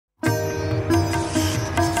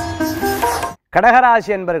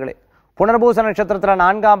கடகராசி என்பர்களே, புனர்பூச நட்சத்திரத்துல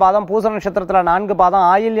 4ஆம் பாதம், பூச நட்சத்திரத்துல 4 பாதம்,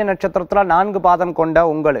 ஆயில்ய நட்சத்திரத்துல 4 பாதம் கொண்ட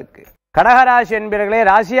உங்களுக்கு கடகராசி என்பர்களே,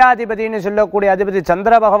 ராசியாதிபதினு சொல்லக்கூடிய அதிபதி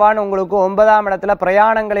சந்திர பகவான் உங்களுக்கு 9ஆம் இடத்துல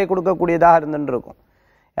பிரயாணங்களை கொடுக்கக்கூடியதாக இருந்துட்டு இருக்கும்.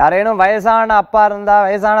 யாரேனும் வயசான அப்பா இருந்தா,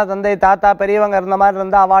 வயசான தந்தை தாத்தா பெரியவங்க இருந்த மாதிரி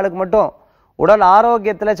இருந்தா அவளுக்கு மட்டும் உடல்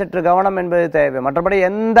ஆரோக்கியத்தில் சற்று கவனம் என்பது தேவை. மற்றபடி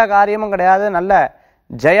எந்த காரியமும் கிடையாது. நல்ல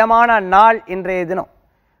ஜெயமான நாள் இன்றைய தினம்.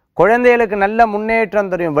 குழந்தைகளுக்கு நல்ல முன்னேற்றம்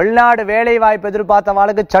தெரியும். வெளிநாடு வேலை வாய்ப்பு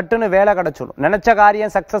எதிர்பார்த்தவாளுக்கு சட்டுன்னு வேலை கிடைச்சிடும். நினைச்ச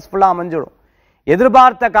காரியம் சக்சஸ்ஃபுல்லாக அமைஞ்சிடும்.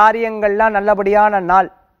 எதிர்பார்த்த காரியங்கள்லாம் நல்லபடியான நாள்.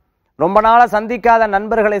 ரொம்ப நாளாக சந்திக்காத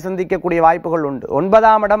நண்பர்களை சந்திக்கக்கூடிய வாய்ப்புகள் உண்டு.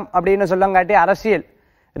 9ஆம் இடம் அப்படின்னு சொல்லங்காட்டி அரசியல்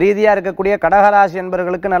ரீதியாக இருக்கக்கூடிய கடகராசி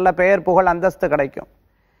என்பவர்களுக்கு நல்ல பெயர் புகழ் அந்தஸ்து கிடைக்கும்.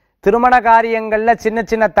 திருமண காரியங்களில் சின்ன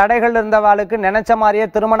சின்ன தடைகள் இருந்தவாளுக்கு நினைச்ச மாதிரியே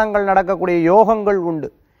திருமணங்கள் நடக்கக்கூடிய யோகங்கள் உண்டு.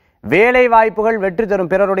 வேலை வாய்ப்புகள் வெற்றி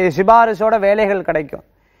தரும். பிறருடைய சிபாரிசோட வேலைகள் கிடைக்கும்.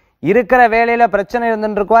 இருக்கிற வேலையில பிரச்சனை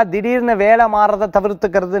இருந்துருக்குவா, திடீர்னு வேலை மாறதை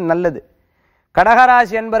தவிர்த்துக்கிறது நல்லது.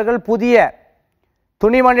 கடகராசி என்பர்கள் புதிய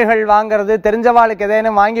துணிமணிகள் வாங்கிறது, தெரிஞ்சவாளுக்கு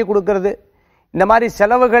எதேனும் வாங்கி கொடுக்கறது, இந்த மாதிரி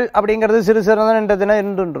செலவுகள் அப்படிங்கிறது சிறு சிறு தினம்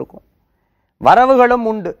இருந்துருக்கும். வரவுகளும்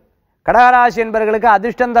உண்டு. கடகராசி என்பர்களுக்கு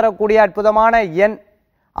அதிர்ஷ்டம் தரக்கூடிய அற்புதமான எண்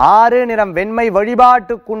 6, நிறம் வெண்மை.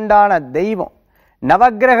 வழிபாட்டுக்குண்டான தெய்வம்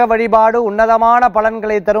நவக்கிரக வழிபாடு உன்னதமான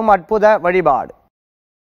பலன்களை தரும் அற்புத வழிபாடு.